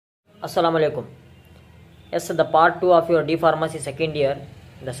Assalamu alaikum. Yes, the part 2 of your D Pharmacy second year,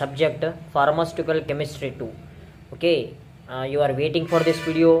 the subject Pharmaceutical Chemistry 2. Okay, you are waiting for this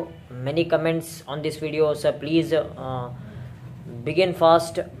video. Many comments on this video, so please begin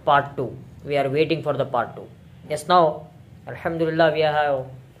fast. Part 2. We are waiting for the part 2. Yes, now Alhamdulillah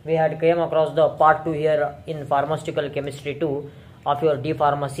we had came across the part 2 here in Pharmaceutical Chemistry 2 of your D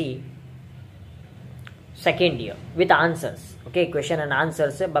Pharmacy second year with answers. Okay, question and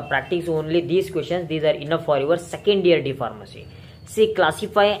answers, but practice only these questions. These are enough for your second year D Pharmacy. See,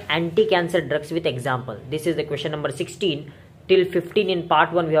 classify anti-cancer drugs with example. This is the question number 16 till 15 in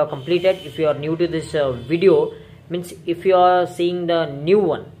part 1 we have completed. If you are new to this video, means if you are seeing the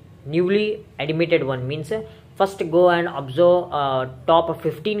newly admitted one, means first go and observe top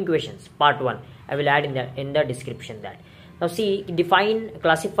 15 questions part 1. I will add in the description that. Now see, define,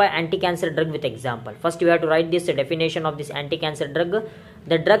 classify anti-cancer drug with example. First you have to write this definition of this anti-cancer drug.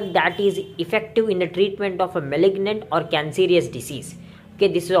 The drug that is effective in the treatment of a malignant or cancerous disease. Okay,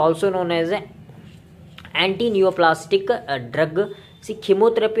 this is also known as anti-neoplastic drug. See,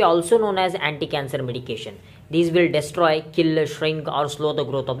 chemotherapy also known as anti-cancer medication. These will destroy, kill, shrink or slow the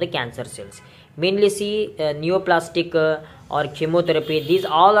growth of the cancer cells. Mainly see neoplastic or chemotherapy. These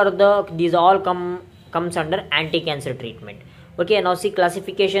all comes under anti-cancer treatment. Okay, now see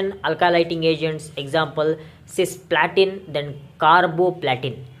classification, alkylating agents, example cisplatin, then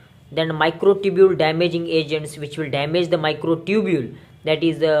carboplatin, then microtubule damaging agents which will damage the microtubule, that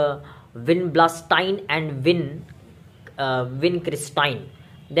is the vinblastine and vincristine.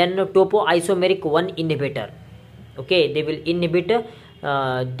 Then topoisomeric 1 inhibitor. Okay, they will inhibit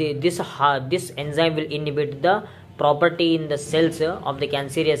this enzyme will inhibit the property in the cells of the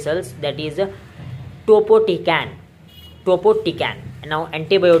cancerous cells, that is topotecan. Now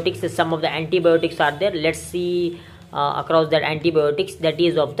antibiotics, some of the antibiotics are there. Let's see across that antibiotics, that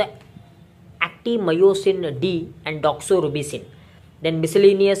is of the actimyosin D and doxorubicin. Then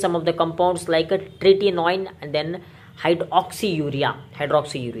miscellaneous, some of the compounds like tretinoin and then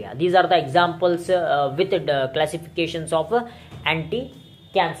hydroxyurea. These are the examples with the classifications of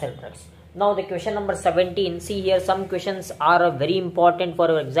anti-cancer drugs. Now the question number 17, see here some questions are very important for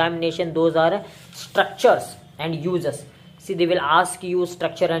your examination. Those are structures and uses. See, they will ask you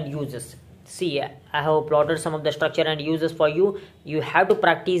structure and uses. See, I have plotted some of the structure and uses for you. You have to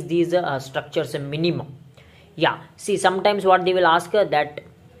practice these structures minimum. Yeah, see, sometimes what they will ask that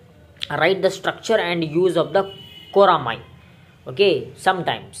write the structure and use of the Coramine. Okay,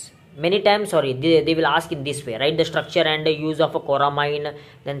 sometimes. Many times, sorry, they will ask in this way. Write the structure and the use of a Coramine,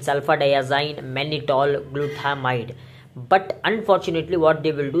 then sulfadiazine, Menitol, glutamide. But unfortunately, what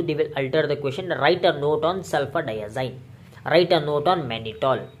they will do, they will alter the question. Write a note on sulfadiazine. Write a note on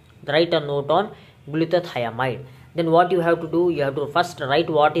Menitol. Write a note on glutathione. Then what you have to do, you have to first write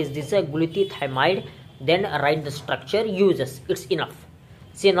what is this glutathione. Then write the structure, uses. It's enough.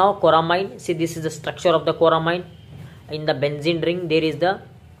 See now Coramine. See, this is the structure of the Coramine. In the benzene ring, there is the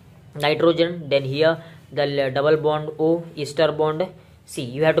nitrogen, then here the double bond O, ester bond. See,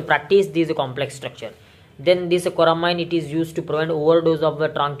 you have to practice this complex structure. Then this Coramine, it is used to prevent overdose of the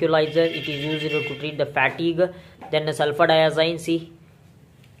tranquilizer. It is used to treat the fatigue. Then the sulfadiazine, see,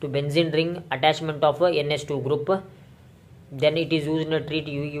 to benzene ring, attachment of a NH2 group. Then it is used to treat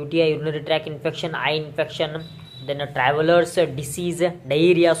UTI, urinary tract infection, eye infection. Then a traveler's disease,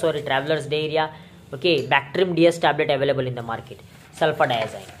 traveler's diarrhea. Okay, Bactrim DS tablet available in the market.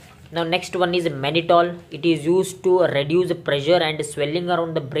 Sulfadiazine. Now next one is Menitol. It is used to reduce pressure and swelling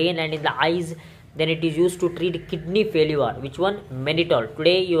around the brain and in the eyes. Then it is used to treat kidney failure. Which one? Menitol.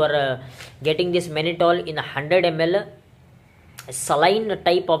 Today you are getting this Menitol in 100 ml saline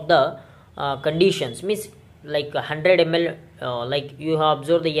type of the conditions. Means like 100 ml, like you have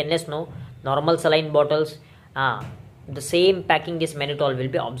observed the NS, no? Normal saline bottles. The same packing this Menitol will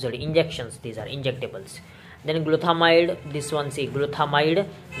be observed. Injections, these are injectables. Then glutamide, this one, see glutamide,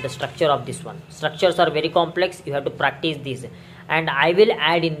 the structure of this one. Structures are very complex. You have to practice these. And I will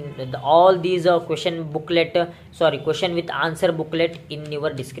add in all these question with answer booklet in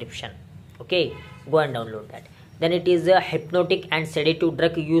your description. Okay, go and download that. Then it is a hypnotic and sedative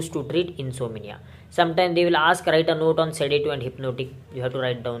drug used to treat insomnia. Sometimes they will ask, write a note on sedative and hypnotic. You have to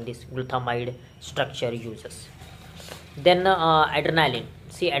write down this glutamide, structure, uses. Then adrenaline.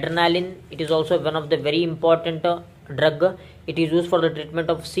 See, adrenaline, it is also one of the very important drug. It is used for the treatment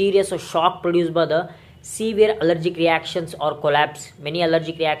of serious shock produced by the severe allergic reactions or collapse. Many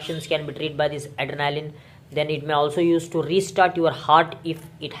allergic reactions can be treated by this adrenaline. Then it may also used to restart your heart if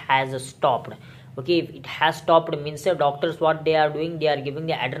it has stopped. Okay, if it has stopped, means the doctors, what they are doing, they are giving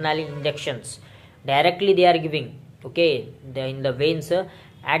the adrenaline injections. Directly they are giving. Okay, in the veins,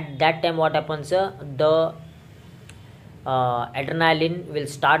 At that time what happens, the adrenaline will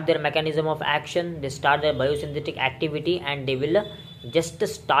start their mechanism of action, they start their biosynthetic activity, and they will just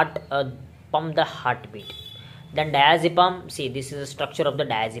start pump the heartbeat. Then diazepam, see this is the structure of the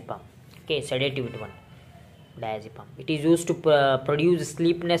diazepam. Okay, sedative one. Diazepam, it is used to produce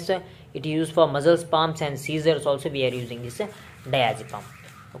sleepiness, it is used for muscle spasms and seizures also. We are using this diazepam.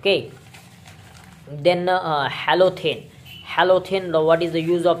 Okay, then halothane. What is the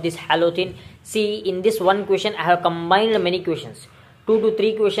use of this halothane? See, in this one question I have combined many questions, 2 to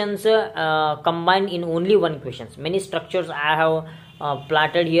 3 questions combined in only one questions. Many structures I have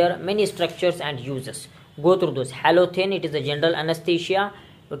plotted here, many structures and uses. Go through those. Halothane, it is a general anesthesia.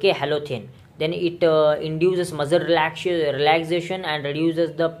 Okay, halothane. Then it induces muscle relaxation and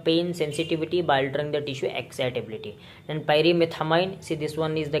reduces the pain sensitivity by altering the tissue excitability. Then pyrimethamine, see this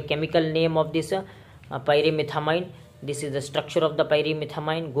one is the chemical name of this pyrimethamine. This is the structure of the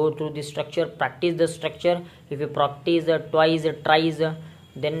pyrimethamine. Go through the structure, practice the structure. If you practice twice, thrice,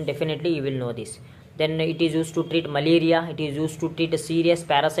 then definitely you will know this. Then it is used to treat malaria, it is used to treat a serious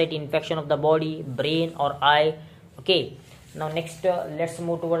parasite infection of the body, brain or eye. Okay, now next let's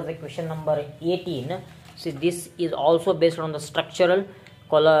move towards the question number 18. See, this is also based on the structural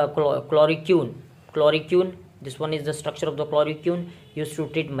chloroquine. This one is the structure of the chloroquine, used to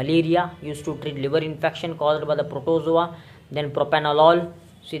treat malaria, used to treat liver infection caused by the protozoa. Then propanolol,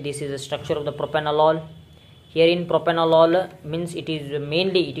 see this is the structure of the propanolol. Here in propanolol means it is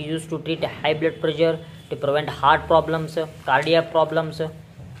used to treat high blood pressure, to prevent heart problems, cardiac problems.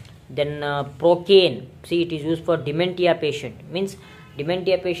 Then procaine, see it is used for dementia patient, means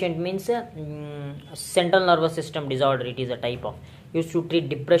central nervous system disorder, it is a type of, used to treat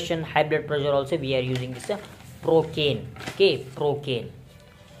depression, high blood pressure also. We are using this procaine. Okay, procaine.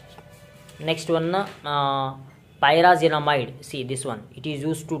 Next one, pyrazinamide, see this one, it is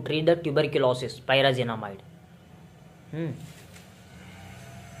used to treat the tuberculosis, pyrazinamide.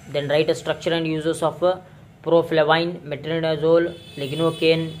 Then write a structure and uses of proflavine, metronidazole,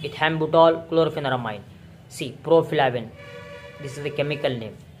 lignocaine, ethambutol, chlorpheneramine. See, proflavine, this is the chemical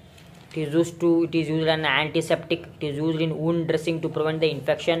name. It is used as an antiseptic, it is used in wound dressing to prevent the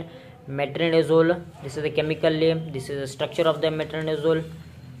infection. Metronidazole, this is the chemical name, this is the structure of the metronidazole.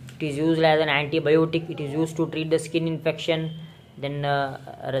 It is used as an antibiotic, it is used to treat the skin infection. Then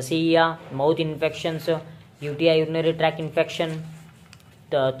rosacea, mouth infections, UTI, urinary tract infection,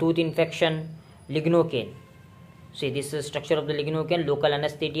 tooth infection. Lignocaine, see this is the structure of the lignocaine, local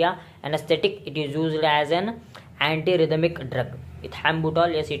anesthetic, it is used as an anti-rhythmic drug.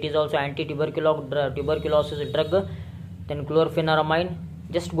 Ethambutol, yes, it is also anti-tuberculosis drug. Then chlorpheneramine,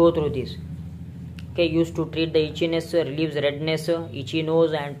 just go through this. Okay, used to treat the itchiness, relieves redness, itchy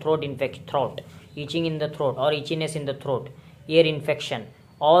nose and throat itching in the throat or itchiness in the throat, ear infection.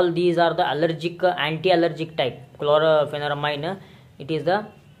 All these are the allergic, anti-allergic type. Chlorpheneramine, it is the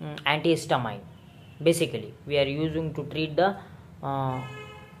antihistamine. Basically, we are using to treat the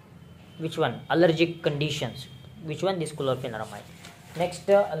which one? Allergic conditions. Which one? This chlorpheneramine. Next,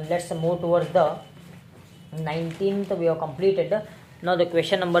 let's move towards the 19th. We have completed. Now the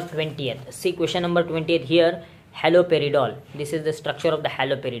question number 20th. See question number 20th here. Haloperidol. This is the structure of the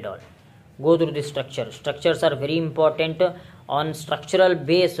haloperidol. Go through this structure. Structures are very important. On structural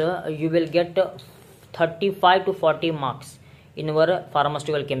base, you will get 35 to 40 marks in our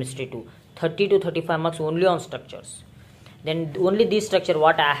pharmaceutical chemistry 2. 30 to 35 marks only on structures. Then only this structure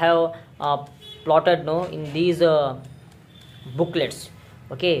what I have plotted in these booklets.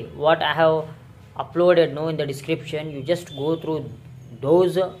 Okay, what I have uploaded in the description, you just go through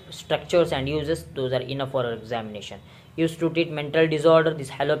those structures and uses. Those are enough for examination. Used to treat mental disorder, this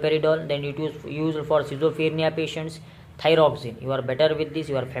haloperidol. Then it is used for schizophrenia patients. Thyroxine, you are better with this,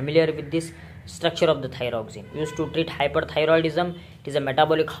 you are familiar with this structure of the thyroxine. Used to treat hyperthyroidism. It is a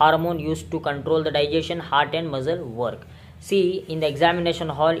metabolic hormone used to control the digestion, heart and muscle work. See, in the examination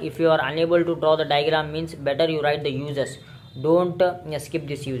hall, if you are unable to draw the diagram, means better you write the uses. Don't skip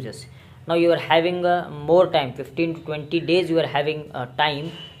these uses. Now you are having more time, 15 to 20 days you are having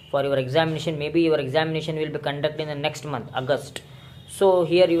time for your examination. Maybe your examination will be conducted in the next month, August. So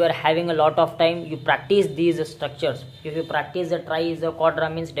here you are having a lot of time. You practice these structures. If you practice the tries, the quadra,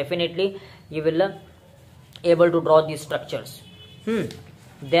 means definitely you will able to draw these structures.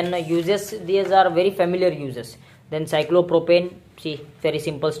 Then uses, these are very familiar uses. Then cyclopropane, see very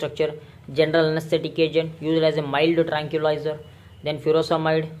simple structure, general anesthetic agent, used as a mild tranquilizer. Then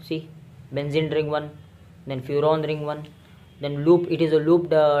furosemide, see benzene ring 1, then furon ring 1. Then loop, it is a looped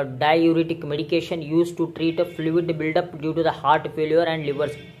diuretic medication used to treat a fluid buildup due to the heart failure and liver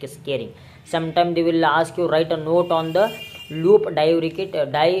scarring. Sometimes they will ask you write a note on the loop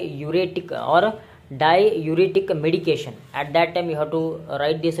diuretic or diuretic medication. At that time you have to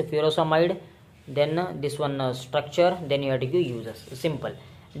write this furosemide, then this one structure, then you have to give uses. Simple.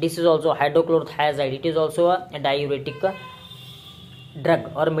 This is also hydrochlorothiazide. It is also a diuretic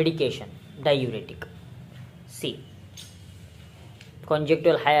drug or medication. Diuretic. C.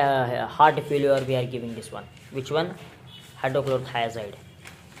 Conjunctival heart failure, we are giving this one. Which one? Hydrochlorothiazide.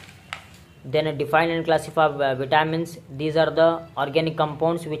 Then define and classify vitamins. These are the organic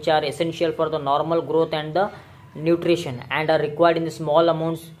compounds which are essential for the normal growth and the nutrition and are required in the small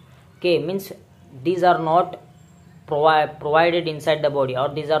amounts. Okay, means these are not provided inside the body,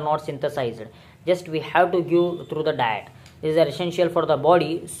 or these are not synthesized. Just we have to give through the diet. These are essential for the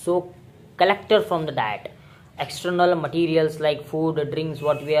body, so collected from the diet. External materials like food, drinks,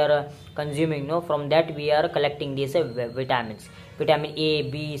 what we are consuming, from that we are collecting these vitamins. Vitamin A,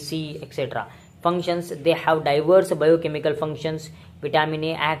 B, C, etc. Functions, they have diverse biochemical functions. Vitamin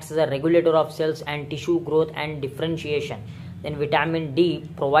A acts as a regulator of cells and tissue growth and differentiation. Then vitamin D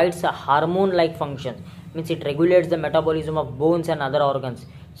provides a hormone-like function, means it regulates the metabolism of bones and other organs.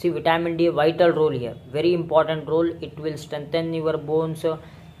 See, vitamin D vital role here, very important role. It will strengthen your bones,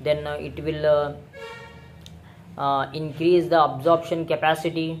 then it will increase the absorption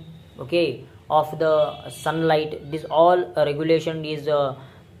capacity, okay, of the sunlight. This all regulation is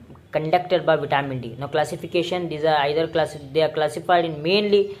conducted by vitamin D. Now classification, these are either they are classified in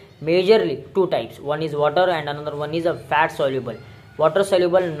majorly two types. One is water and another one is a fat soluble. Water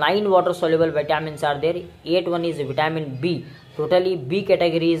soluble, 9 water soluble vitamins are there. 8 one is vitamin B. Totally B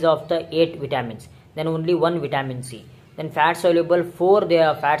categories of the 8 vitamins. Then only 1 vitamin C. Then fat soluble, 4 they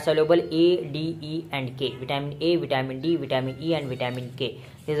are fat soluble: A, D, E and K. Vitamin A, vitamin D, vitamin E and vitamin K.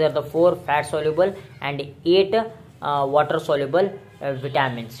 These are the 4 fat soluble and 8 water soluble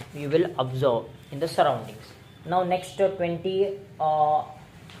vitamins you will observe in the surroundings. Now next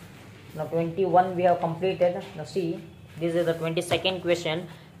 21 we have completed. Now see, this is the 22nd question.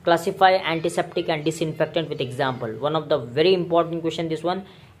 Classify antiseptic and disinfectant with example. One of the very important question, this one.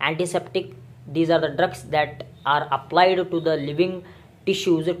 Antiseptic, these are the drugs that are applied to the living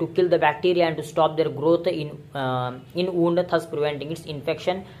tissues to kill the bacteria and to stop their growth in wound, thus preventing its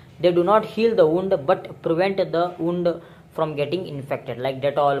infection. They do not heal the wound but prevent the wound from getting infected, like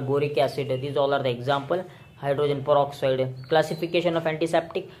Dettol, boric acid. These all are the example. Hydrogen peroxide. Classification of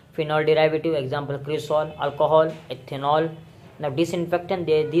antiseptic: phenol derivative, example cresol, alcohol, ethanol. Now disinfectant,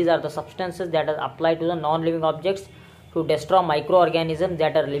 these are the substances that are applied to the non-living objects to destroy microorganisms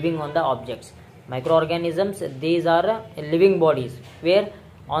that are living on the objects. Microorganisms, these are living bodies, where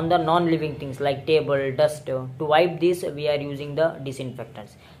on the non-living things like table, dust. To wipe this we are using the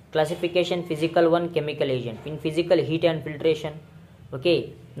disinfectants. Classification: physical one, chemical agent. In physical, heat and filtration,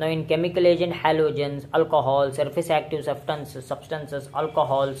 okay. Now in chemical agent, halogens, alcohol, surface active substances,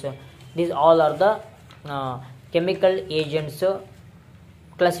 alcohols. These all are the chemical agents.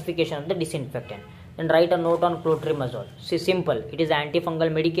 Classification of the disinfectant. Then write a note on clotrimazole. See, simple. It is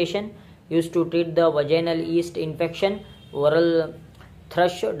antifungal medication used to treat the vaginal yeast infection, oral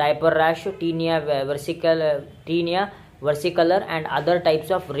thrush, diaper rash, tinea versicolor and other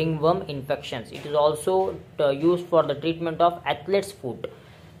types of ringworm infections. It is also used for the treatment of athlete's foot.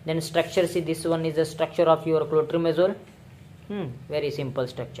 Then structure, see, this one is the structure of your clotrimazole. Very simple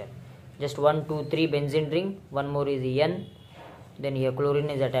structure. Just 1, 2, 3 benzene ring, one more is N, then here chlorine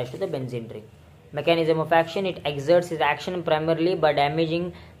is attached to the benzene ring. Mechanism of action: it exerts its action primarily by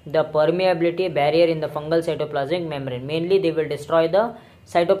damaging the permeability barrier in the fungal cytoplasmic membrane. Mainly they will destroy the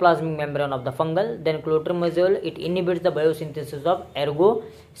cytoplasmic membrane of the fungal. Then clotrimazole, it inhibits the biosynthesis of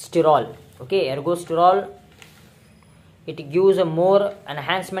ergosterol. Okay, ergosterol, it gives a more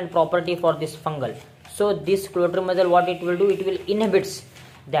enhancement property for this fungal. So this clotrimazole, what it will do, it will inhibits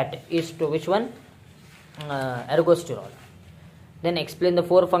that, is to which one? Ergosterol. Then explain the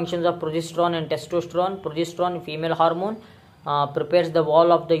 4 functions of progesterone and testosterone. Progesterone, female hormone, prepares the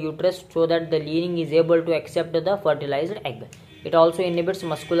wall of the uterus so that the lining is able to accept the fertilized egg. It also inhibits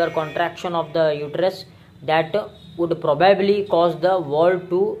muscular contraction of the uterus that would probably cause the wall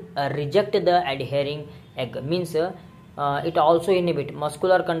to reject the adhering egg. Means it also inhibit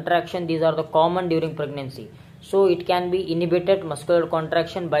muscular contraction. These are the common during pregnancy. So it can be inhibited, muscular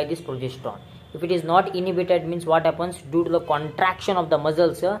contraction, by this progesterone. If it is not inhibited, means what happens? Due to the contraction of the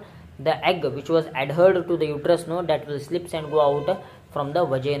muscles, the egg which was adhered to the uterus, that will slips and go out from the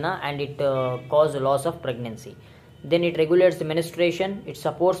vagina, and it cause loss of pregnancy. Then it regulates the menstruation. It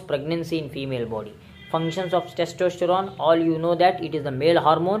supports pregnancy in female body. Functions of testosterone, all you know that it is the male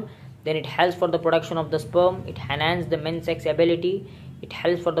hormone. Then it helps for the production of the sperm. It enhances the men's sex ability. It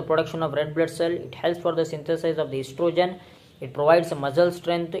helps for the production of red blood cell. It helps for the synthesis of the estrogen. it provides muscle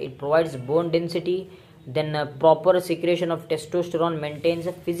strength, it provides bone density, then proper secretion of testosterone, maintains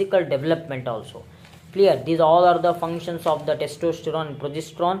physical development also. Clear? These all are the functions of the testosterone and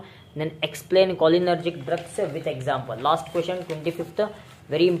progesterone. Then explain cholinergic drugs with example. Last question, 25th,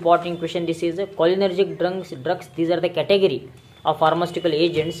 very important question. This is cholinergic drugs. These are the category of pharmaceutical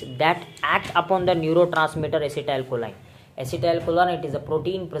agents that act upon the neurotransmitter acetylcholine. Acetylcholine, it is a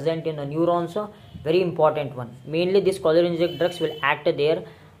protein present in the neurons, very important one. Mainly this cholinergic drugs will act there.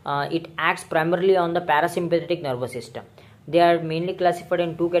 It acts primarily on the parasympathetic nervous system. They are mainly classified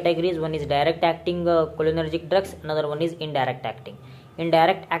in two categories. One is direct acting cholinergic drugs, another one is indirect acting. In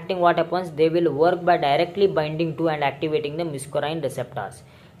direct acting, what happens? They will work by directly binding to and activating the muscarine receptors.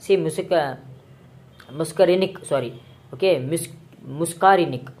 See, muscarinic.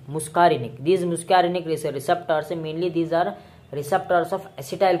 These muscarinic receptors, mainly these are receptors of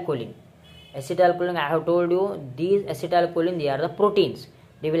acetylcholine. Acetylcholine, I have told you, these acetylcholine, they are the proteins.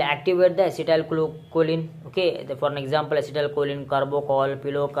 They will activate the acetylcholine. Okay, for an example, acetylcholine, carbachol,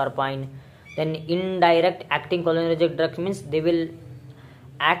 pilocarpine. Then indirect acting cholinergic drugs means they will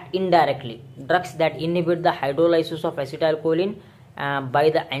act indirectly. Drugs that inhibit the hydrolysis of acetylcholine by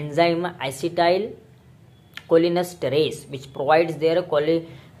the enzyme acetylcholinesterase, which provides their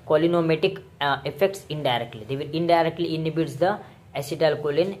cholinomimetic effects indirectly. They will indirectly inhibits the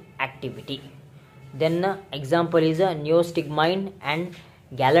acetylcholine activity. Then example is neostigmine and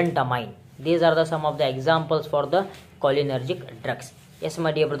galantamine. These are the some of the examples for the cholinergic drugs. Yes,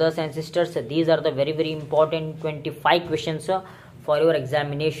 my dear brothers and sisters, these are the very important 25 questions for your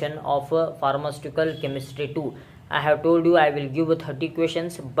examination of pharmaceutical chemistry 2. I have told you I will give 30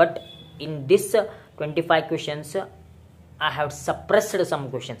 questions, but in this 25 questions I have suppressed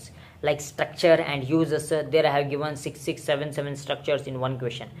some questions like structure and uses. There I have given 7 structures in one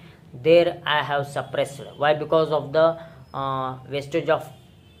question. There I have suppressed. Why? Because of the wastage of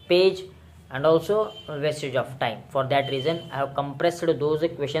page and also wastage of time. For that reason I have compressed those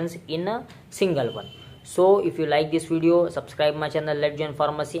questions in a single one. So if you like this video, subscribe my channel Let's Join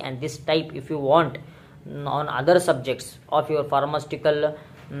Pharmacy, and this type if you want on other subjects of your pharmaceutical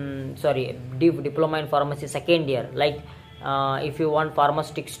diploma in pharmacy second year, like if you want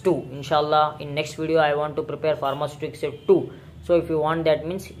pharmaceutics 2, inshallah in next video I want to prepare pharmaceutics 2. So if you want, that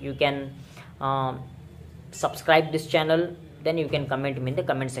means you can subscribe this channel, then you can comment me in the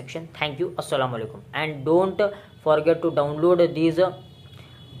comment section. Thank you. Assalamu alaikum. And don't forget to download these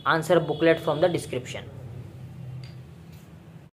answer booklet from the description.